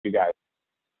you guys.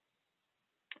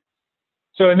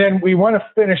 So, and then we want to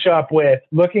finish up with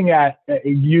looking at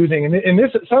using, and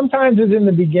this sometimes is in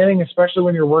the beginning, especially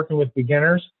when you're working with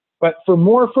beginners, but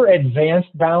for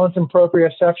advanced balance and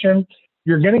proprioception,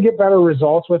 you're going to get better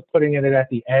results with putting it at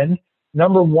the end.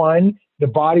 Number one, the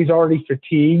body's already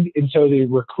fatigued, and so the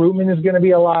recruitment is going to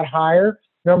be a lot higher.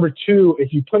 Number two,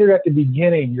 if you put it at the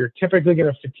beginning, you're typically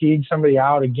going to fatigue somebody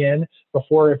out again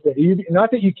before, not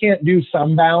that you can't do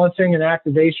some balancing and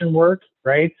activation work,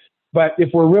 right? But if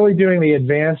we're really doing the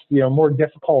advanced, more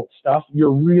difficult stuff,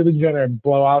 you're really going to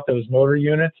blow out those motor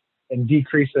units and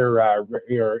decrease their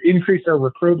or increase their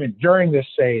recruitment during this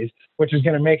phase, which is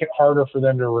going to make it harder for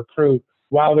them to recruit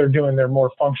while they're doing their more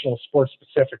functional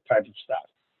sports-specific type of stuff,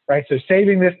 right? So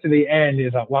saving this to the end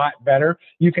is a lot better.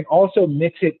 You can also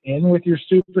mix it in with your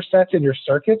supersets and your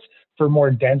circuits for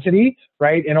more density,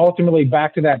 right? And ultimately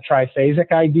back to that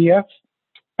triphasic idea,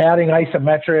 adding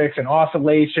isometrics and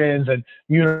oscillations and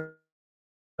unilaterals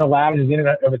in and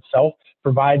of itself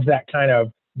provides that kind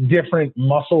of different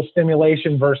muscle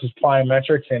stimulation versus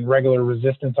plyometrics and regular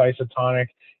resistance isotonic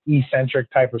eccentric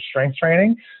type of strength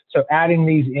training. So adding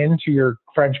these into your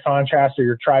French contrast or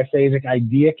your triphasic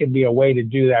idea can be a way to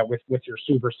do that with your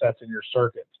supersets and your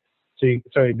circuits.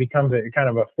 So it becomes a kind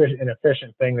of an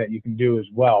efficient thing that you can do as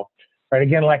well. Right?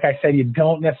 Again, like I said, you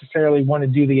don't necessarily want to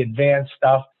do the advanced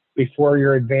stuff before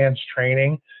your advanced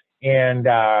training. And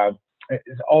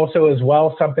it's also as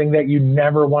well something that you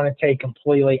never want to take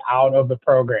completely out of the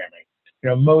programming.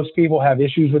 Most people have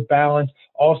issues with balance.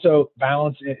 Also,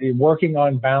 balance, working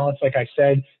on balance, like I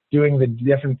said, doing the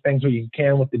different things that you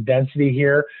can with the density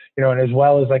here, and as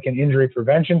well as like an injury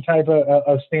prevention type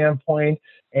of standpoint,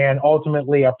 and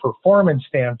ultimately a performance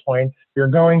standpoint, you're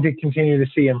going to continue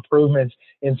to see improvements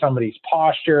in somebody's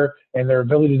posture and their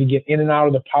ability to get in and out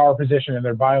of the power position and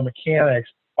their biomechanics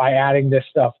by adding this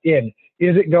stuff in.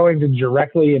 Is it going to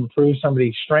directly improve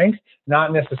somebody's strength?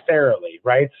 Not necessarily,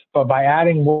 right? But by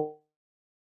adding more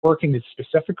working that's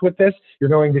specific with this, you're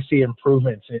going to see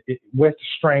improvements with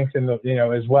strength and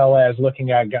as well as looking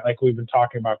at, like we've been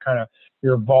talking about, kind of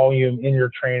your volume in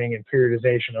your training and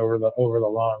periodization over the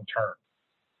long term,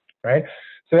 right?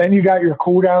 So then you got your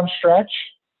cool down stretch,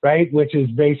 right, which is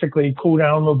basically cool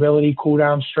down mobility, cool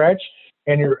down stretch,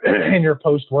 and your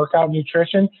post-workout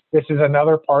nutrition. This is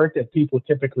another part that people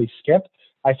typically skip.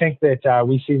 I think that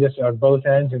we see this on both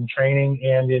ends in training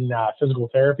and in physical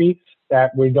therapy,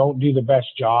 that we don't do the best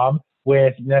job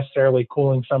with necessarily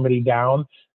cooling somebody down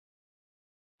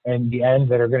and the ends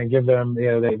that are going to give them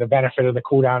the benefit of the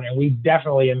cool down. And we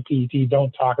definitely in PET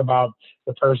don't talk about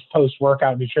the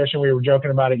post-workout nutrition. We were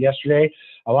joking about it yesterday.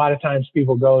 A lot of times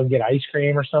people go and get ice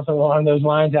cream or something along those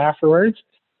lines afterwards,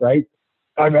 right?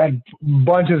 I've had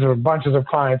bunches of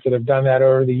clients that have done that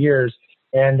over the years.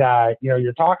 And,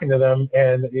 you're talking to them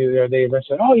and they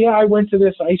eventually, oh yeah, I went to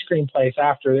this ice cream place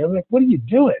after. They're like, what are you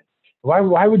doing?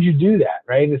 Why would you do that,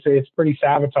 right? It's pretty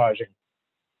sabotaging,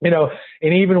 and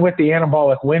even with the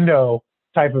anabolic window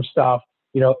type of stuff,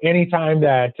 anytime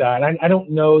that, and I don't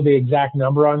know the exact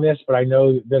number on this, but I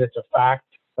know that it's a fact,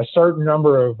 a certain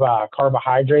number of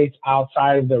carbohydrates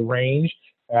outside of the range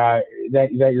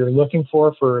that you're looking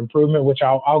for improvement, which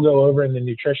I'll go over in the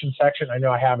nutrition section. I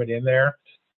know I have it in there.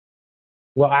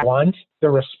 Well, I want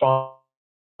the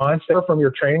response there from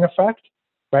your training effect.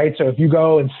 Right, so if you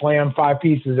go and slam 5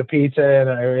 pieces of pizza and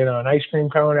an ice cream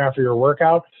cone after your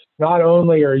workout, not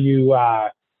only are you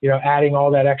adding all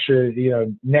that extra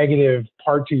negative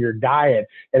part to your diet,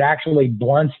 it actually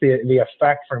blunts the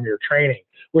effect from your training,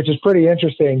 which is pretty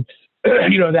interesting.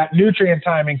 That nutrient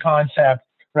timing concept,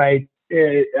 right,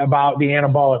 about the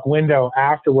anabolic window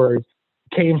afterwards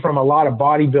came from a lot of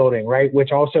bodybuilding, right,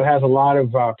 which also has a lot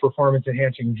of performance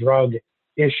enhancing drug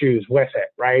issues with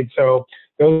it, right? So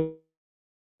those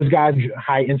guys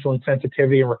high insulin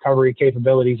sensitivity and recovery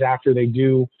capabilities after they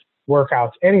do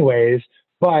workouts anyways,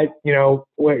 but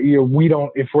we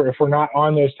don't, if we're not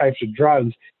on those types of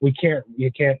drugs, you can't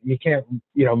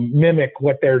mimic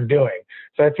what they're doing.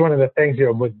 So that's one of the things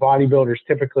with bodybuilders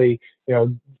typically,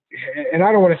 and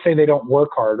I don't want to say they don't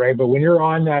work hard, right? But when you're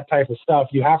on that type of stuff,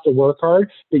 you have to work hard,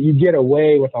 but you get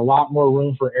away with a lot more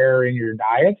room for error in your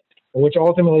diet, which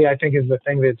ultimately I think is the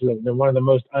thing that's one of the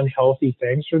most unhealthy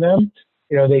things for them.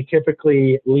 They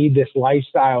typically lead this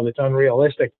lifestyle that's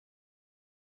unrealistic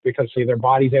because their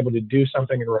body's able to do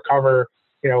something and recover,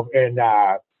 and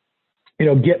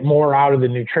get more out of the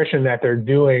nutrition that they're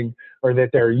doing or that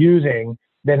they're using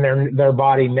than their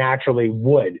body naturally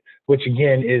would, which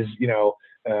again is,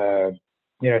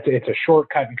 it's a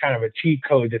shortcut and kind of a cheat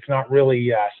code that's not really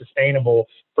sustainable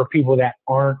for people that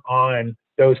aren't on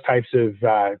those types of,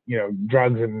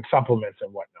 drugs and supplements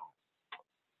and whatnot.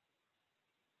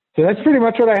 So that's pretty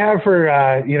much what I have for,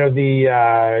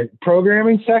 the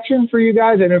programming section for you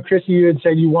guys. I know, Chris, you had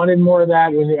said you wanted more of that.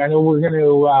 I know we're going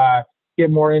to get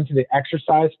more into the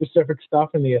exercise-specific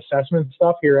stuff and the assessment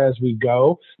stuff here as we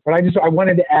go. But I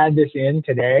wanted to add this in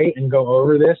today and go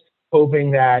over this,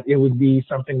 hoping that it would be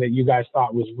something that you guys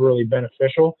thought was really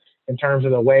beneficial in terms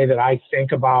of the way that I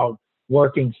think about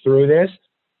working through this.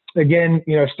 Again,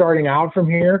 starting out from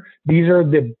here, these are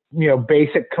the,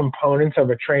 basic components of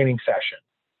a training session,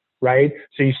 right?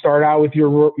 So you start out with your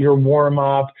warm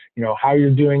up, how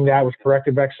you're doing that with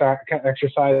corrective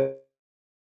exercise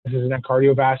and then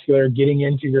cardiovascular, getting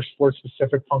into your sport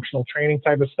specific functional training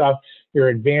type of stuff, your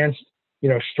advanced,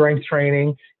 strength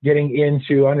training, getting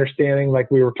into understanding,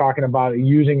 like we were talking about,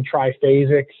 using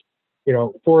triphasics,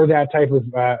 for that type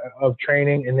of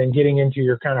training, and then getting into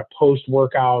your kind of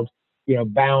post-workout,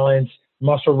 balance,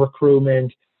 muscle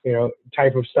recruitment,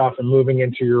 type of stuff, and moving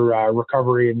into your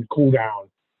recovery and cool down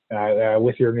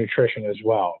with your nutrition as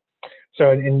well.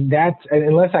 So, and that's,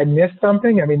 unless I missed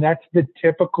something, I mean, that's the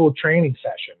typical training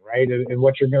session, right? And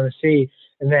what you're going to see,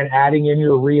 and then adding in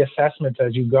your reassessments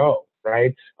as you go,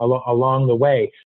 right, along the way.